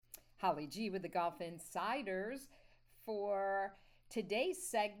Holly G with the Golf Insiders for today's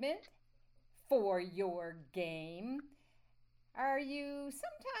segment, For Your Game. Are you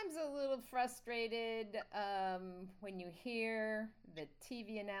sometimes a little frustrated when you hear the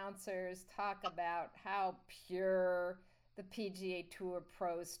TV announcers talk about how pure the PGA Tour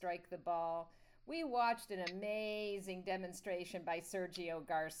pros strike the ball? We watched an amazing demonstration by Sergio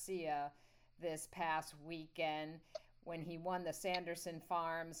Garcia this past weekend when he won the Sanderson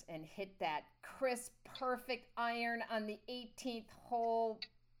Farms and hit that crisp, perfect iron on the 18th hole.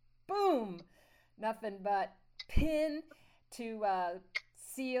 Boom! Nothing but pin to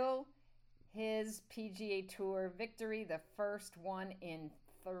seal his PGA Tour victory, the first one in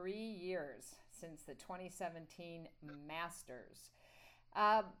 3 years since the 2017 Masters.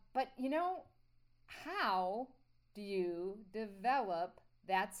 But how do you develop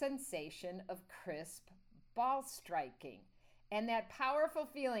that sensation of crisp ball striking and that powerful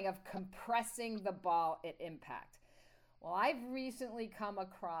feeling of compressing the ball at impact? Well, I've recently come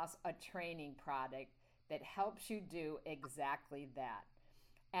across a training product that helps you do exactly that.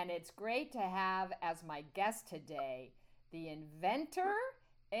 And it's great to have as my guest today the inventor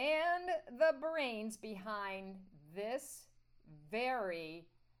and the brains behind this very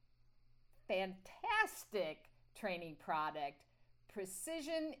fantastic training product,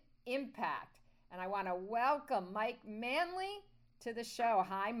 Precision Impact. And I want to welcome Mike Manley to the show.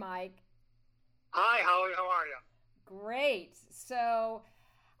 Hi, Mike. Hi, Holly. How are you? Great. So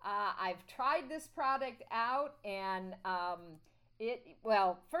I've tried this product out, and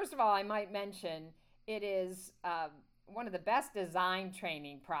well, first of all, I might mention it is one of the best design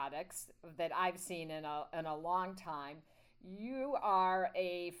training products that I've seen in a long time. You are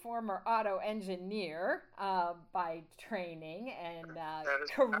a former auto engineer by training and That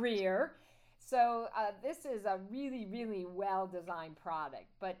is career. So this is a really, really well designed product.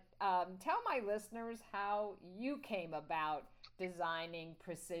 But tell my listeners how you came about designing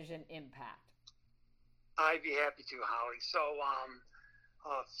Precision Impact. I'd be happy to, Holly. So,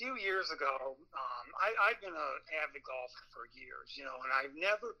 a few years ago, I've been an avid golfer for years, and I've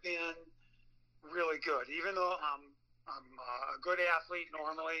never been really good. Even though I'm a good athlete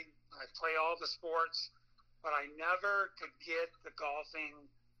normally, I play all the sports, but I never could get the golfing.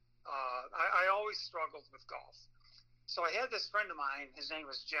 I always struggled with golf. So I had this friend of mine. His name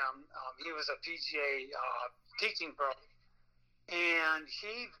was Jim. He was a PGA teaching pro, and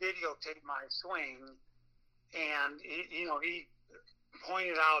he videotaped my swing, and he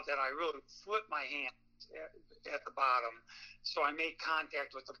pointed out that I really flipped my hand at the bottom, so I made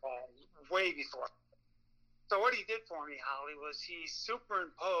contact with the ball way before. So what he did for me, Holly, was he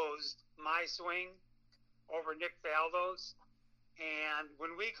superimposed my swing over Nick Faldo's, and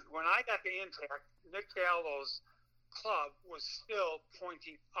when I got the impact, Nick Faldo's club was still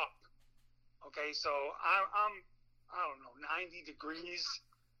pointing up. Okay, so I'm I don't know 90 degrees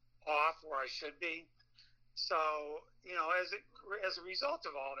off where I should be. So as a result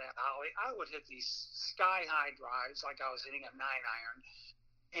of all that, Holly, I would hit these sky high drives like I was hitting a 9-iron,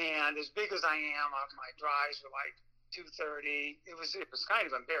 and as big as I am, my drives were like 230. It was kind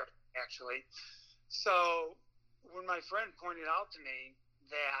of embarrassing actually. So when my friend pointed out to me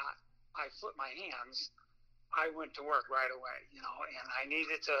that I flipped my hands, I went to work right away, and I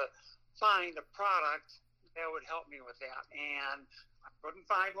needed to find a product that would help me with that. And I couldn't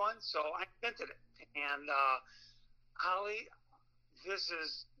find one, so I invented it. And Holly, this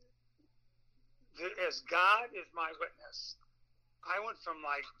is, as God is my witness, I went from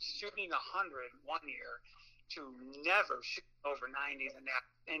like shooting 100 one year to never shooting over 90 the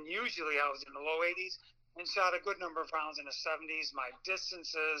next. And usually I was in the low 80s and shot a good number of rounds in the 70s. My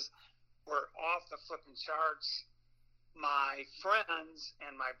distances were off the flipping charts. My friends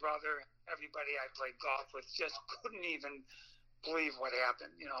and my brother, everybody I played golf with, just couldn't even believe what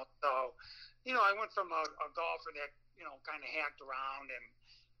happened, So, I went from a golfer that, kind of hacked around and,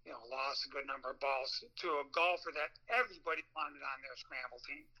 lost a good number of balls to a golfer that everybody wanted on their scramble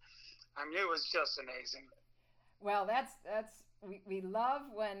team. I mean, it was just amazing. Well, that's we love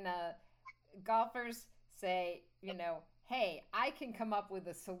when golfers say, hey, I can come up with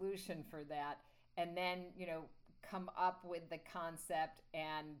a solution for that, and then, come up with the concept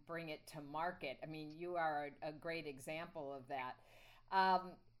and bring it to market. I mean, you are a great example of that.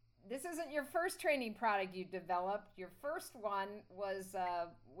 This isn't your first training product you developed. Your first one was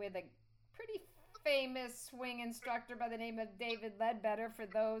with a pretty famous swing instructor by the name of David Ledbetter. For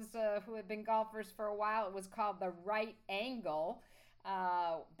those who have been golfers for a while, it was called the Right Angle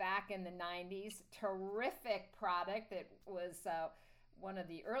back in the 90s. Terrific product. It was one of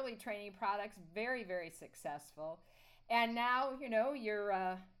the early training products, very, very successful. And now,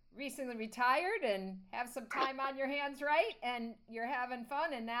 you're recently retired and have some time on your hands, right? And you're having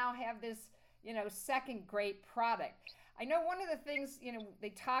fun and now have this, second great product. I know one of the things, they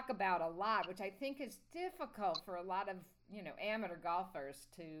talk about a lot, which I think is difficult for a lot of, amateur golfers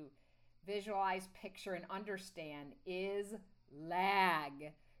to visualize, picture, and understand is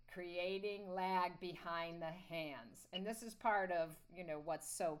lag, creating lag behind the hands. And this is part of, what's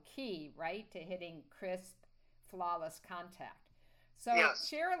so key, right, to hitting crisp, flawless contact. So Yes.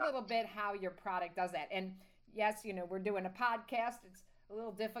 share a little bit how your product does that. And yes, we're doing a podcast. It's a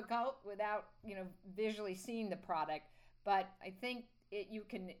little difficult without, visually seeing the product, but I think you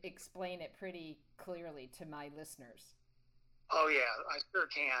can explain it pretty clearly to my listeners. Oh yeah, I sure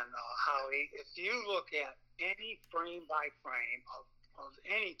can, Holly. If you look at any frame by frame of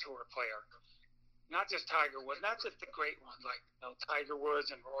any tour player, not just Tiger Woods, not just the great ones like Tiger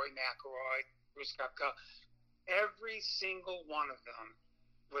Woods and Roy McIlroy, Bruce Koepka, every single one of them,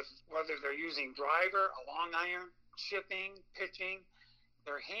 with whether they're using driver, a long iron, chipping, pitching,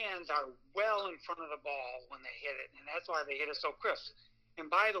 their hands are well in front of the ball when they hit it, and that's why they hit it so crisp.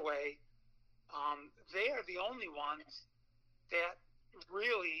 And by the way, they are the only ones that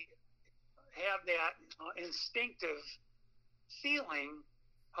really have that instinctive feeling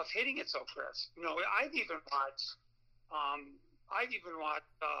of hitting it so crisp. I've even watched, um,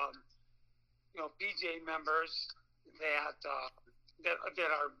 PGA members that that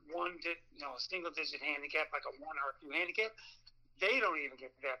are single digit handicap, like a one or two handicap. They don't even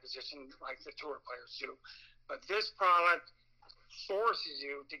get to that position like the tour players do. But this product forces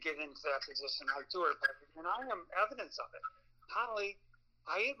you to get into that position like tour players, and I am evidence of it. Holly,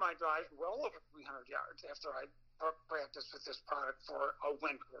 I hit my drive well over 300 yards after I practiced with this product for a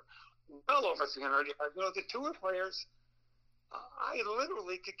winter. Well over 300 yards. The tour players, I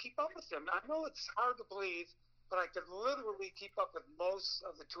literally could keep up with them. I know it's hard to believe, but I could literally keep up with most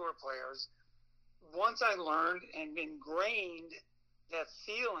of the tour players once I learned and ingrained that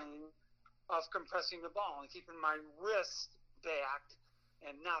feeling of compressing the ball and keeping my wrist back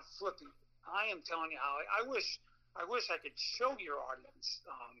and not flipping. I am telling you, Holly, I wish I could show your audience,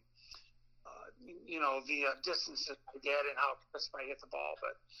 the distance that I get and how crisp I hit the ball,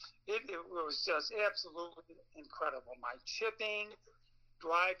 but it was just absolutely incredible. My chipping,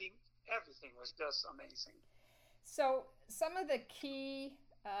 driving, everything was just amazing. So, some of the key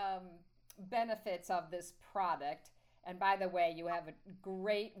benefits of this product, and by the way, you have a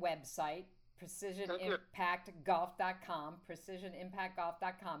great website, precisionimpactgolf.com,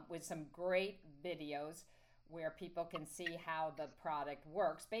 precisionimpactgolf.com, with some great videos where people can see how the product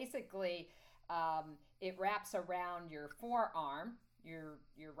works. Basically, it wraps around your forearm, your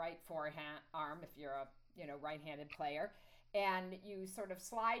right forearm if you're a right-handed player, and you sort of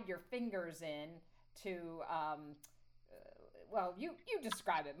slide your fingers in to well, you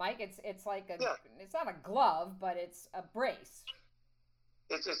describe it, Mike. It's like Yeah. it's not a glove, but it's a brace.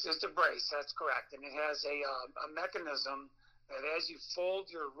 It's a brace. That's correct, and it has a mechanism that as you fold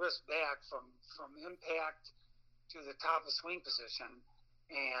your wrist back from impact to the top of swing position,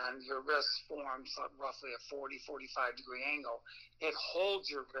 and your wrist forms roughly a 40-45 degree angle, it holds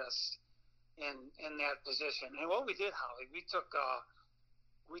your wrist in that position. And what we did, Holly, we took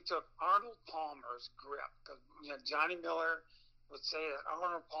Arnold Palmer's grip. Johnny Miller would say that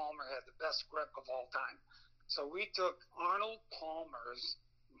Arnold Palmer had the best grip of all time. So we took Arnold Palmer's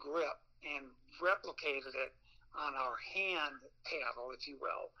grip and replicated it on our hand paddle, if you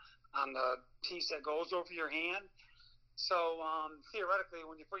will, on the piece that goes over your hand. So theoretically,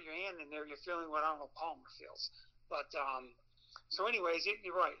 when you put your hand in there, you're feeling what Arnold Palmer feels. But so anyways,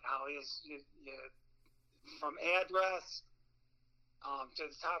 you're right, Holly. From address to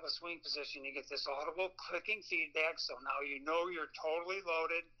the top of swing position, you get this audible clicking feedback. So now you know you're totally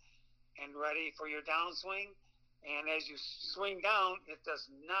loaded and ready for your downswing. And as you swing down, it does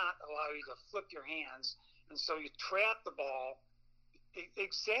not allow you to flip your hands. And so you trap the ball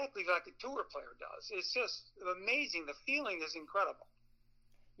exactly like a tour player does. It's just amazing. The feeling is incredible.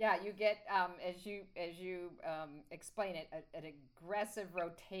 Yeah, you get as you explain it, an aggressive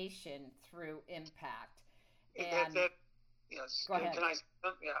rotation through impact. And Yes. go ahead. Can I?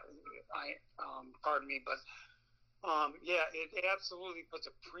 Yeah. Pardon me, but yeah, it absolutely puts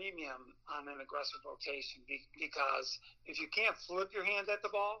a premium on an aggressive rotation because if you can't flip your hand at the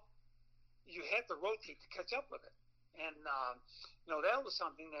ball, you have to rotate to catch up with it. And that was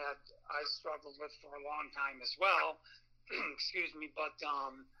something that I struggled with for a long time as well. Excuse me, but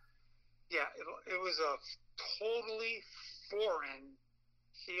yeah, it was a totally foreign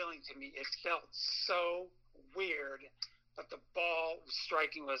feeling to me. It felt so weird, but the ball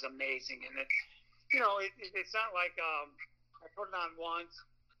striking was amazing, and it's not like I put it on once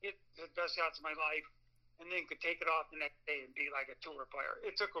hit the best shots of my life, and then could take it off the next day and be like a tour player.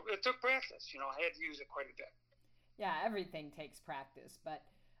 It took practice. I had to use it quite a bit. Yeah, everything takes practice, but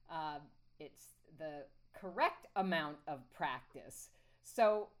it's the correct amount of practice.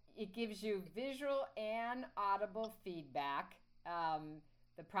 So it gives you visual and audible feedback,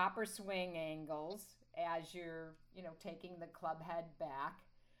 the proper swing angles as you're, taking the club head back.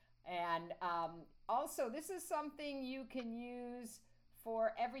 And also, this is something you can use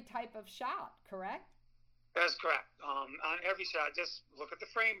for every type of shot, correct? That's correct. On every shot, just look at the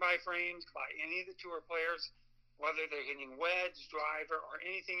frame by frames by any of the tour players, whether they're hitting wedge, driver, or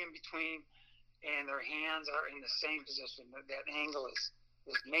anything in between, and their hands are in the same position. That angle is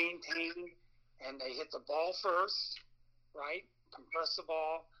maintained, and they hit the ball first, right? Compress the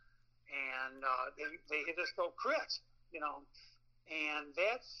ball, and they hit it so crisp. And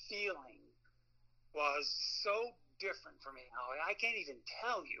that feeling was so different for me, Holly. I can't even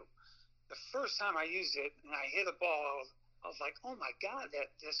tell you. The first time I used it and I hit a ball, I was like, oh my God,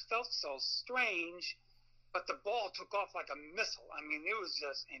 that this felt so strange, but the ball took off like a missile. I mean, it was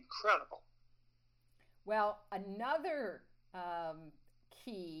just incredible. Well, another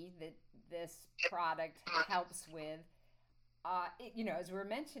key that this product helps with, as we're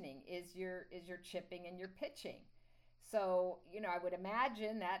mentioning, is your chipping and your pitching. So, I would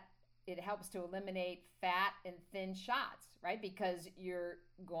imagine that it helps to eliminate fat and thin shots, right? Because you're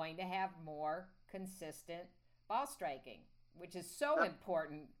going to have more consistent ball striking, which is so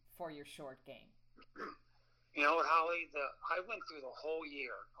important for your short game. You know what, Holly? I went through the whole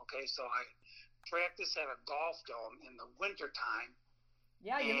year. Okay, so I practiced at a golf dome in the wintertime.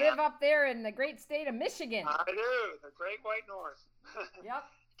 Yeah, you live up there in the great state of Michigan. I do, the Great White North. Yep.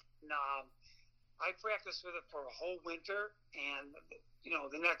 And, I practiced with it for a whole winter, and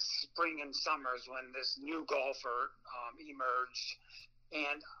the next spring and summer is when this new golfer emerged.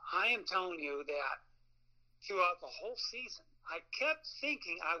 And I am telling you that throughout the whole season, I kept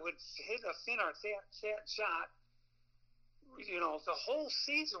thinking I would hit a thin or fat shot. The whole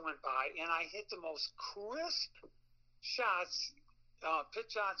season went by, and I hit the most crisp shots,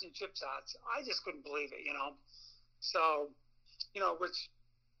 pitch shots and chip shots. I just couldn't believe it. So, which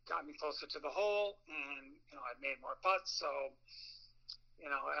got me closer to the hole, and I made more putts. So,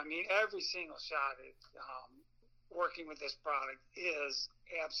 every single shot, working with this product is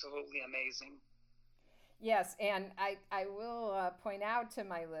absolutely amazing. Yes, and I will point out to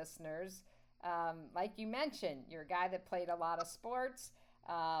my listeners, like you mentioned, you're a guy that played a lot of sports,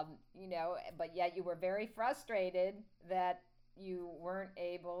 but yet you were very frustrated that you weren't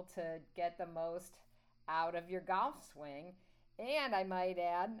able to get the most out of your golf swing. And I might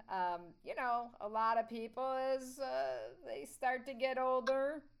add, a lot of people, as they start to get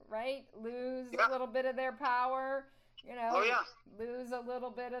older, right, lose a little bit of their power, Oh, yeah. lose a little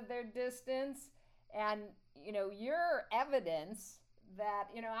bit of their distance. And, your evidence that,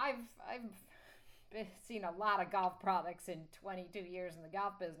 I've seen a lot of golf products in 22 years in the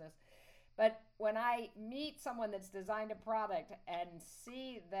golf business. But when I meet someone that's designed a product and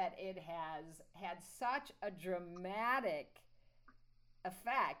see that it has had such a dramatic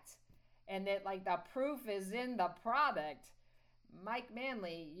effect, and that like the proof is in the product, Mike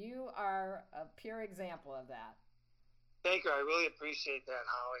Manley, you are a pure example of that. Thank you. I really appreciate that,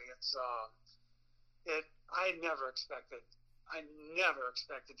 Holly. I never expected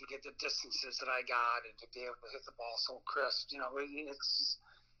to get the distances that I got and to be able to hit the ball so crisp.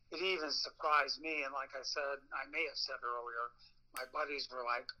 It even surprised me. And like I said, I may have said earlier, my buddies were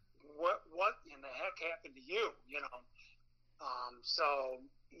like, what in the heck happened to you? So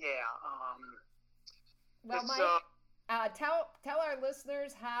yeah. Well, Mike, tell our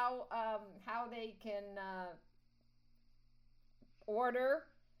listeners how they can order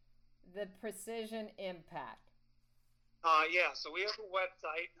the Precision Impact. So we have a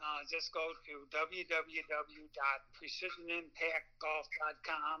website. Just go to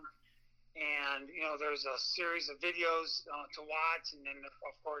www.precisionimpactgolf.com, and there's a series of videos to watch, and then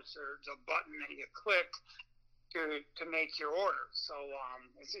of course there's a button that you click to make your order. So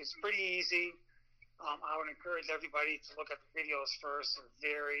it's pretty easy. I would encourage everybody to look at the videos first.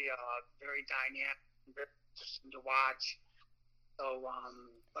 They're very dynamic, very interesting to watch. So,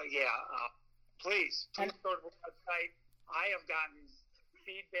 but yeah, please go to the website. I have gotten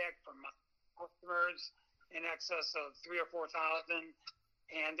feedback from my customers in excess of 3,000 or 4,000,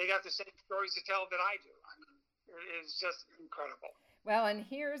 and they got the same stories to tell that I do. It's just incredible. Well, and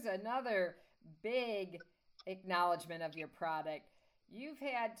here's another big acknowledgement of your product. You've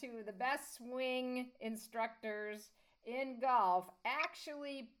had two of the best swing instructors in golf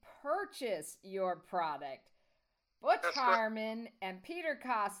actually purchase your product. Butch That's correct. Harmon and Peter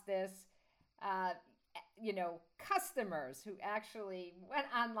Costas, uh, customers who actually went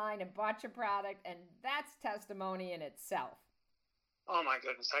online and bought your product, and that's testimony in itself. Oh my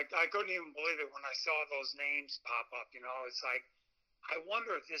goodness, I couldn't even believe it when I saw those names pop up. It's like I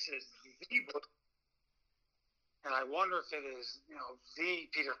wonder if this is the book, and I wonder if it is the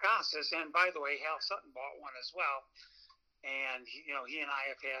Peter Costas. And by the way, Hal Sutton bought one as well, and he and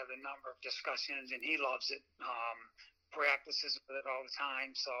I have had a number of discussions, and he loves it. Practices with it all the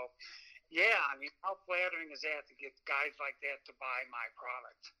time. So yeah, I mean, how flattering is that to get guys like that to buy my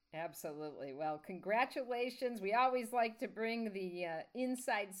product? Absolutely. Well, congratulations. We always like to bring the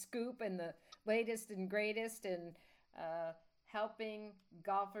inside scoop and the latest and greatest in uh, helping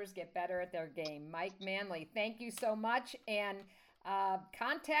golfers get better at their game. Mike Manley, thank you so much. And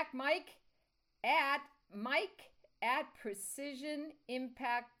contact at Mike at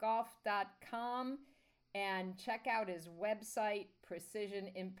precisionimpactgolf.com and check out his website,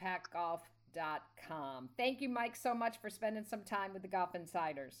 precisionimpactgolf.com. Thank you, Mike, so much for spending some time with the Golf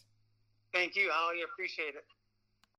Insiders. Thank you, Holly. Appreciate it.